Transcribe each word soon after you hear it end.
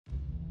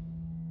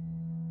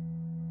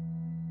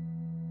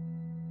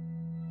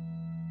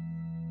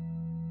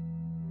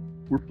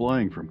We're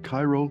flying from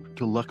Cairo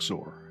to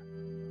Luxor.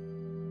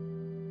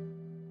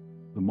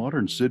 The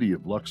modern city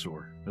of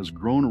Luxor has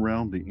grown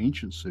around the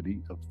ancient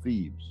city of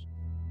Thebes.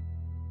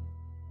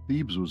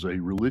 Thebes was a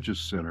religious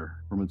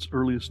center from its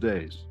earliest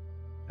days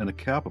and a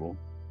capital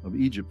of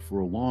Egypt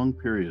for a long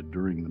period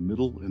during the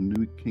Middle and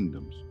New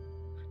Kingdoms.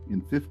 In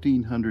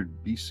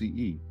 1500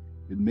 BCE,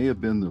 it may have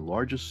been the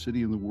largest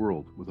city in the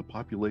world with a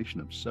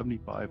population of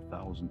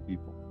 75,000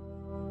 people.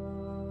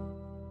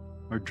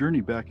 Our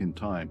journey back in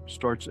time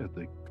starts at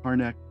the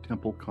Karnak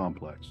Temple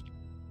complex.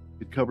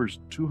 It covers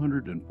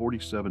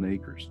 247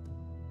 acres,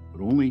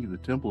 but only the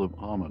Temple of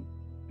Amun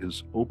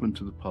is open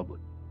to the public,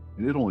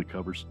 and it only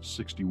covers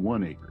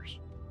 61 acres.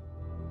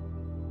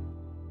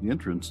 The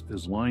entrance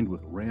is lined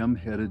with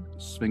ram-headed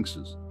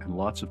sphinxes and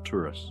lots of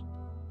tourists.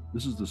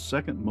 This is the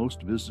second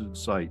most visited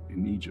site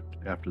in Egypt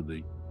after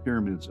the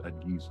pyramids at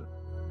Giza.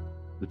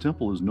 The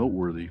temple is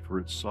noteworthy for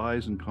its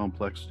size and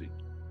complexity.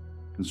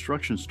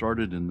 Construction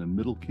started in the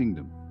Middle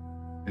Kingdom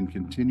and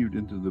continued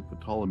into the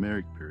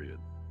Ptolemaic period,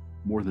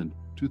 more than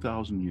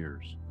 2,000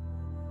 years.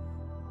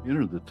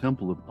 Enter the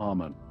Temple of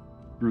Amun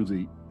through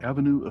the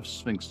Avenue of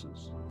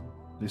Sphinxes.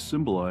 They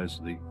symbolize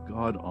the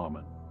god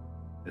Amun.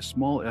 A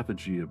small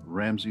effigy of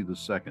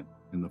Ramses II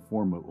in the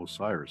form of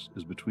Osiris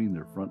is between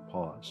their front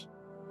paws.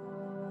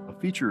 A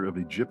feature of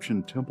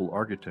Egyptian temple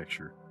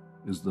architecture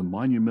is the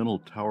monumental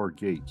tower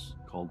gates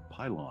called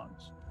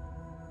pylons.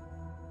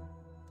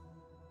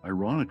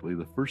 Ironically,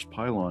 the first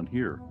pylon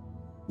here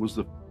was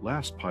the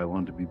last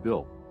pylon to be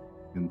built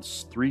in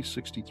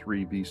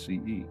 363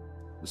 BCE,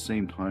 the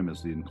same time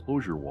as the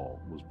enclosure wall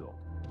was built.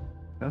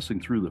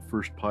 Passing through the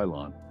first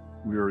pylon,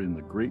 we are in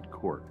the Great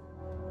Court.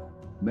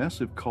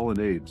 Massive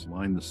colonnades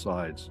line the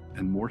sides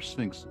and more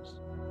sphinxes.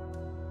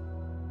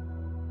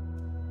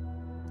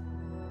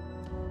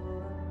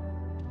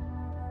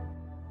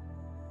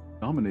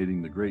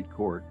 Dominating the Great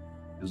Court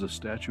is a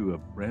statue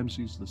of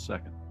Ramses II.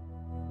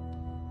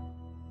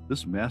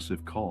 This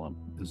massive column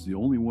is the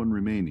only one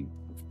remaining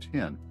of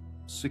 10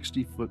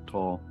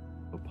 60-foot-tall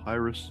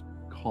papyrus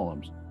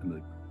columns in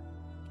the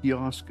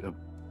Kiosk of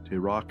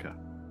Teraka,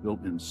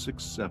 built in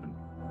 670.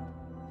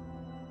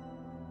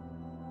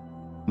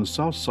 On the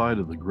south side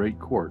of the Great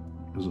Court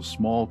is a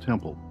small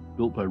temple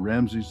built by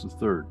Ramses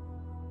III.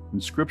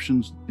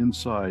 Inscriptions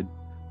inside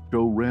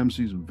show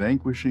Ramses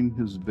vanquishing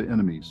his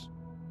enemies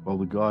while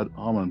the god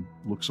Amun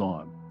looks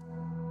on.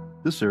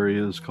 This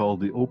area is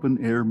called the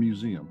Open Air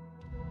Museum.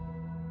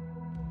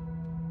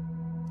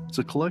 It's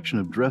a collection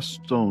of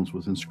dressed stones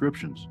with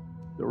inscriptions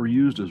that were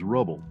used as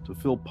rubble to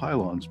fill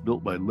pylons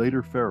built by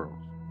later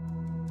pharaohs.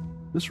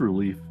 This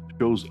relief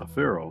shows a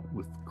pharaoh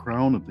with the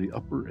crown of the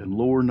upper and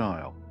lower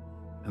Nile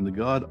and the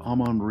god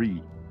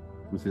Amun-Re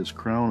with his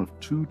crown of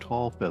 2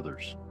 tall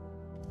feathers.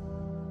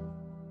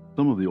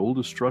 Some of the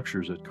oldest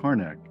structures at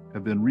Karnak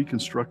have been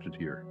reconstructed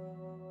here.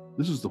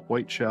 This is the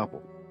White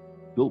Chapel,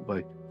 built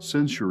by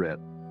Senusret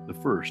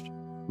I,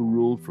 who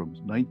ruled from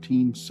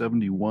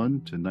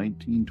 1971 to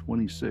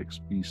 1926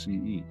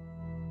 BCE.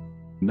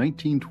 In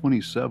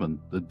 1927,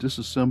 the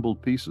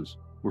disassembled pieces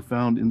were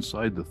found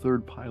inside the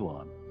third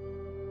pylon.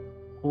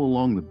 All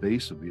along the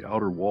base of the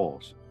outer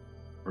walls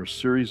are a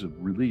series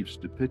of reliefs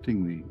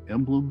depicting the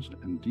emblems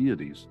and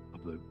deities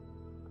of the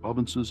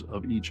provinces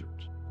of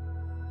Egypt.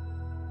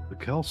 The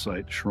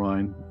calcite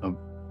shrine of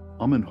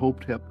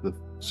Amenhotep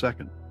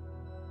II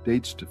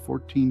dates to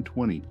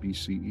 1420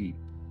 BCE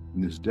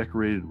and is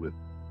decorated with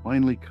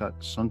finely cut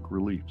sunk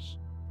reliefs.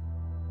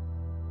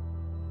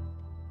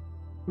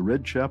 The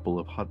Red Chapel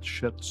of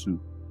Hatshepsut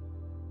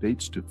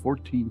dates to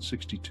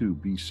 1462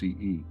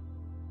 BCE.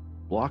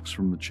 Blocks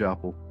from the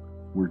chapel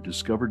were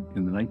discovered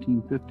in the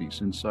 1950s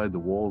inside the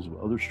walls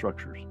of other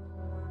structures.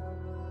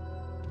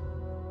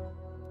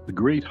 The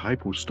Great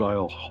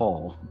Hypostyle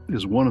Hall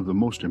is one of the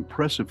most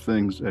impressive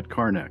things at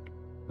Karnak,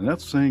 and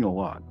that's saying a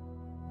lot.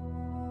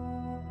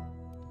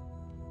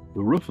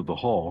 The roof of the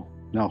hall,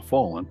 now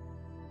fallen,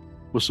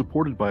 was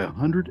supported by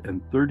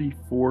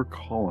 134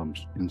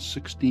 columns in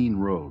 16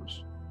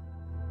 rows.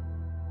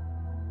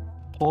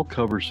 The hall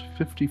covers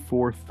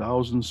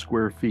 54,000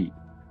 square feet,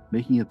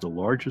 making it the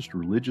largest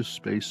religious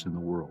space in the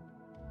world.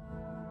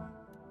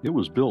 It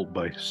was built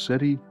by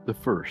Seti I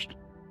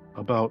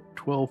about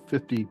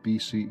 1250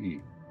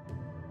 BCE.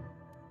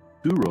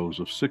 2 rows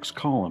of 6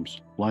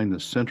 columns line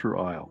the center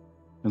aisle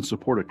and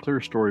support a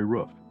clerestory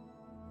roof.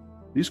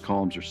 These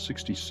columns are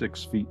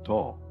 66 feet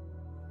tall.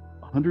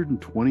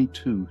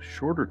 122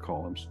 shorter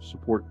columns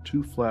support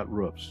 2 flat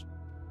roofs.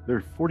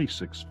 They're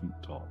 46 feet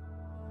tall.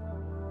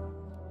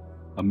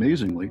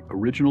 Amazingly,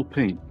 original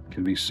paint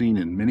can be seen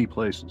in many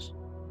places.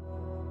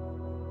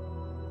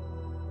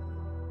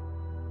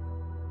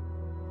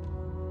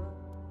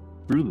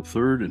 Through the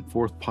 3rd and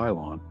 4th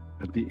pylon,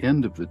 at the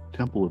end of the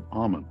Temple of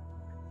Amun,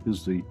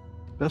 is the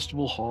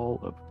Festival Hall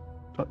of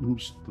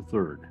Thutmose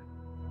III.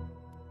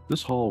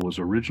 This hall was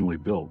originally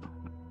built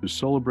to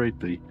celebrate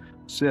the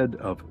Sed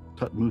of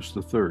Thutmose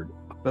III,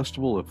 a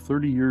festival of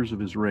 30 years of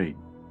his reign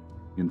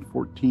in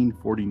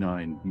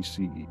 1449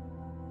 BCE.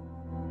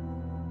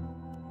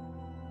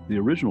 The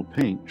original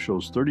paint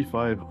shows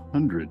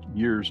 3,500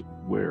 years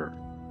wear,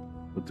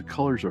 but the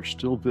colors are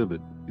still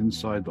vivid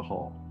inside the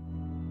hall.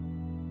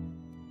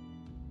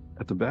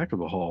 At the back of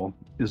the hall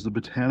is the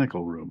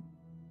botanical room,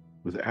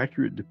 with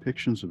accurate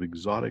depictions of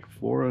exotic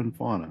flora and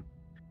fauna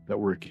that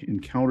were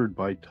encountered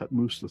by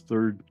Thutmose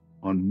III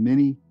on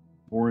many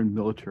foreign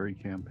military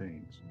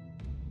campaigns.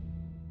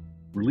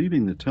 We're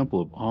leaving the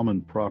Temple of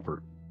Amun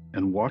proper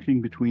and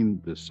walking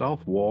between the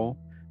south wall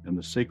and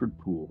the sacred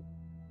pool,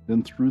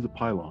 then through the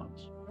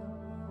pylons.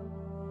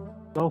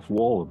 The south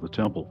wall of the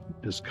temple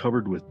is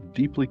covered with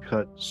deeply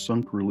cut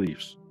sunk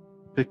reliefs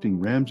depicting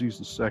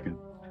Ramses II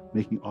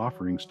making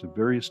offerings to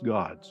various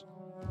gods.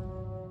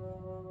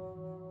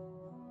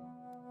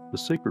 The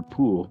sacred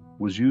pool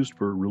was used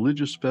for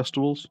religious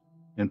festivals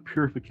and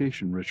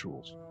purification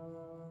rituals.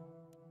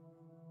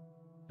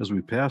 As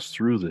we pass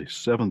through the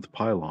seventh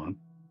pylon,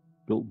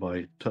 built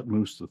by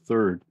Thutmose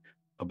III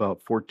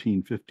about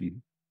 1450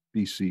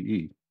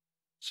 BCE,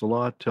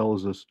 Salah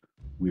tells us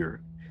we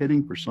are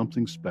heading for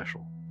something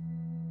special.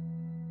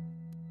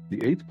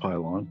 The eighth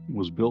pylon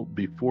was built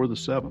before the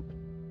seventh,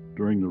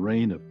 during the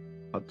reign of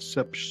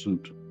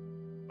Hatshepsut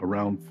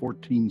around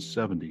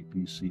 1470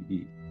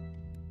 BCE.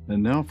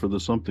 And now for the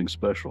something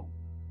special.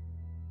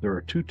 There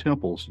are two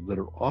temples that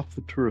are off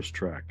the tourist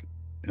track,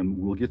 and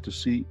we'll get to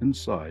see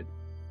inside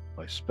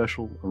by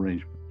special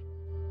arrangement.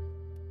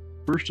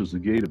 First is the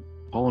gate of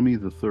Ptolemy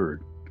III,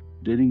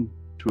 dating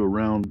to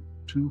around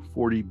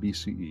 240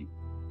 BCE.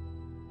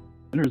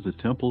 Enter the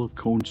temple of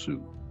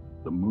Khonsu,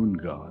 the moon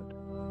god.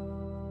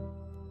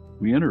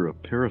 We enter a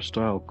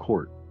peristyle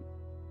court,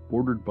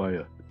 bordered by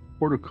a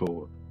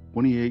portico of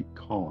 28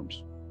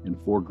 columns in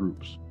 4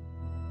 groups.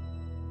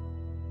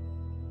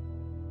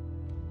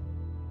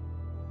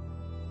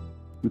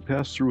 We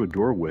pass through a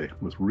doorway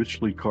with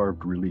richly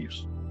carved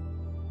reliefs.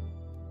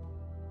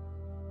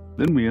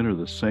 Then we enter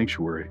the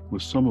sanctuary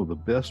with some of the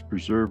best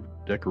preserved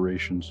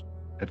decorations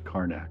at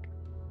Karnak.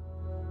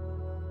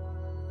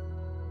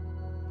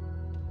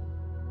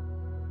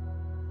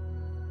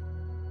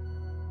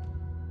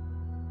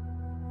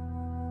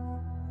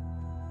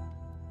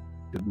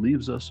 It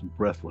leaves us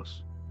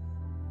breathless.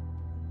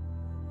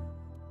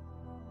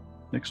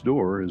 Next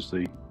door is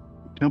the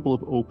Temple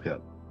of Opet.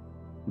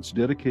 It's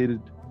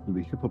dedicated to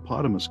the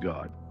hippopotamus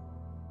god.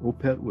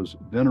 Opet was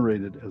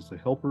venerated as the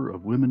helper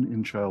of women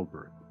in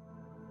childbirth.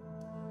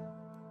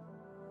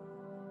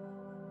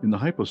 In the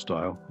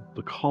hypostyle,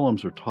 the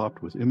columns are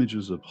topped with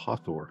images of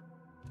Hathor,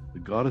 the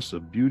goddess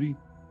of beauty,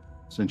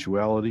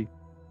 sensuality,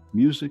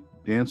 music,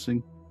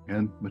 dancing,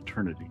 and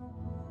maternity.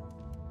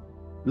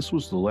 This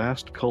was the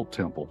last cult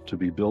temple to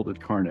be built at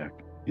Karnak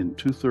in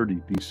 230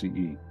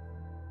 BCE.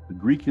 The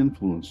Greek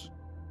influence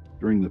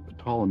during the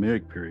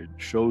Ptolemaic period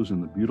shows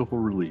in the beautiful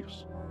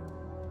reliefs.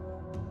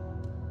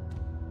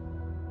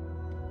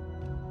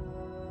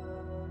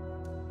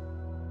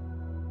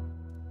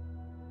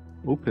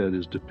 Opet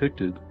is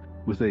depicted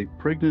with a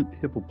pregnant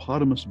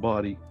hippopotamus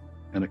body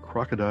and a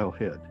crocodile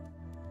head.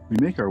 We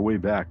make our way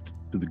back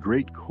to the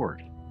Great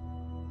Court.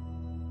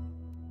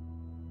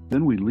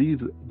 Then we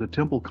leave the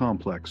temple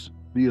complex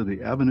via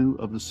the Avenue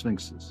of the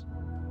Sphinxes.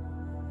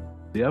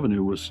 The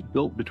avenue was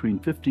built between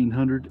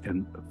 1500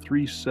 and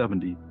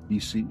 370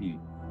 BCE.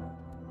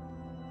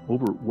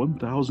 Over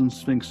 1,000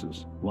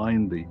 sphinxes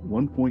line the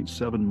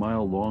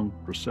 1.7-mile-long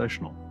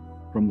processional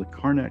from the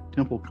Karnak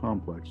temple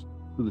complex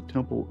to the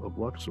Temple of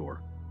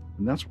Luxor,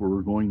 and that's where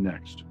we're going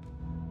next.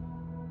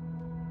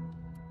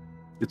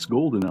 It's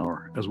golden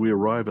hour as we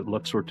arrive at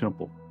Luxor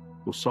Temple.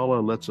 Salah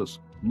lets us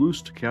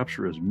loose to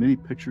capture as many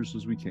pictures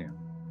as we can.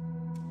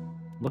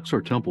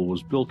 Luxor Temple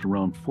was built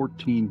around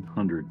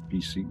 1400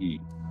 BCE.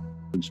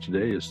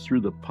 Today is through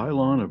the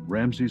pylon of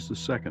Ramses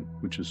II,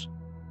 which is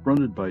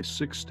fronted by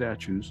 6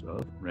 statues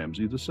of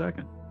Ramses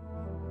II,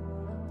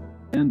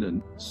 and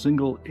a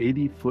single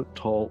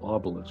 80-foot-tall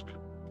obelisk.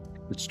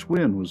 Its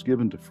twin was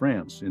given to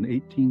France in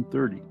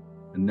 1830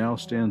 and now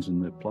stands in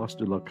the Place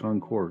de la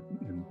Concorde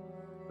in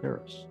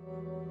Paris.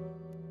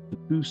 The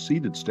 2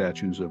 seated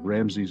statues of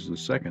Ramses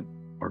II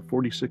are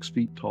 46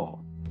 feet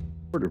tall.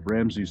 The court of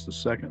Ramses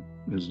II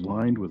is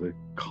lined with a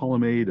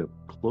colonnade of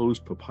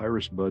closed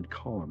papyrus bud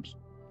columns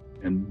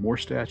and more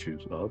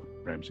statues of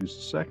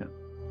Ramses II.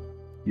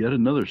 Yet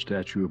another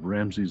statue of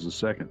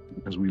Ramses II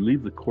as we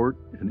leave the court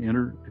and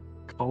enter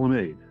a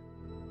colonnade.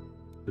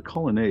 The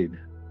colonnade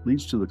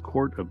leads to the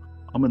court of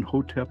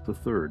Amenhotep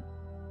III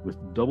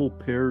with double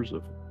pairs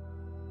of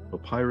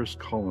papyrus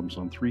columns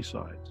on 3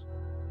 sides.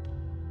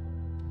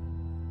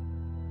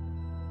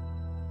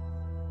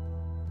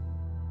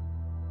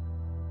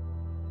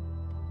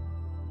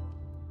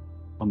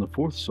 On the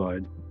 4th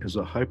side is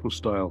a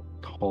hypostyle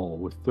hall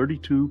with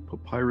 32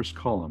 papyrus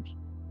columns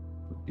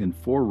in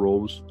 4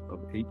 rows of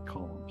 8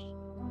 columns.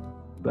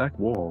 The back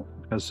wall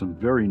has some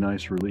very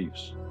nice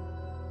reliefs.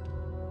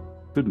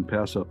 Couldn't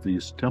pass up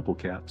these temple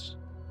cats.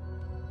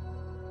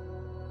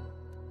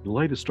 The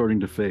light is starting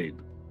to fade,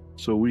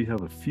 so we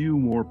have a few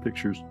more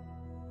pictures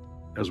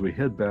as we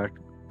head back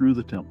through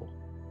the temple.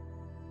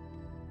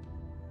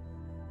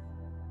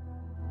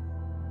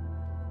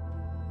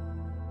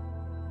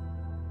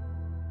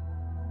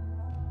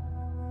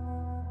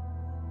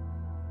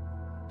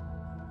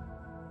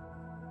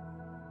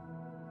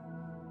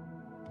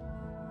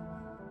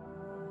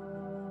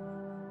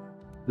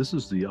 This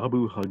is the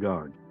Abu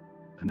Haggag,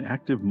 an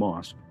active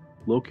mosque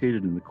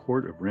located in the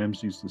court of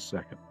Ramses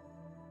II.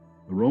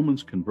 The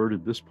Romans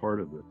converted this part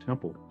of the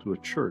temple to a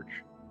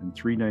church in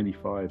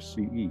 395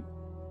 CE,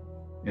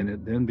 and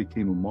it then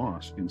became a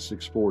mosque in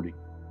 640,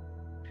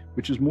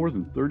 which is more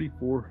than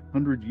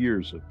 3,400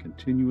 years of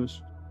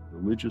continuous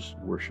religious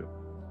worship.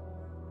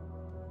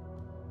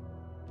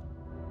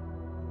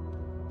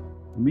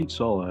 We meet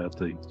Salah at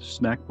the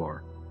snack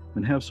bar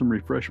and have some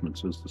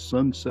refreshments as the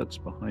sun sets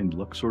behind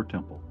Luxor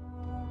Temple.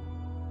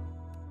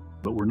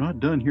 But we're not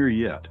done here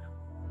yet.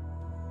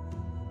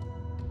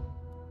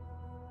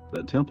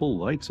 The temple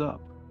lights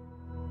up.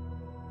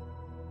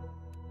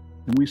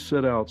 And we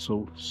set out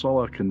so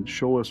Salah can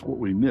show us what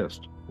we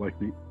missed, like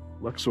the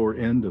Luxor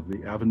end of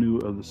the Avenue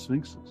of the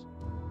Sphinxes.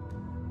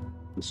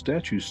 The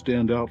statues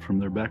stand out from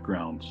their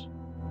backgrounds.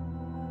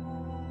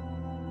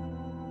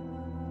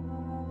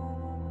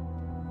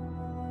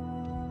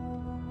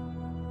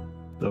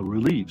 The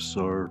reliefs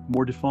are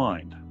more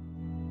defined.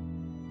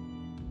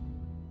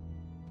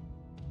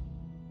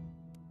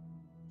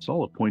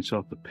 Salah points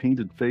out the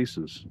painted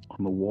faces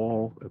on the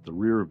wall at the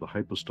rear of the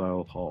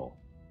hypostyle hall.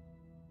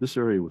 This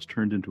area was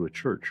turned into a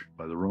church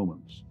by the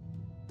Romans.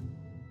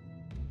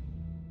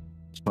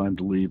 It's time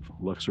to leave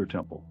Luxor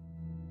Temple.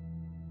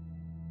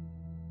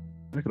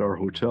 Back at our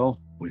hotel,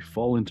 we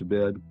fall into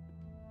bed.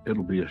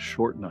 It'll be a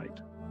short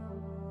night.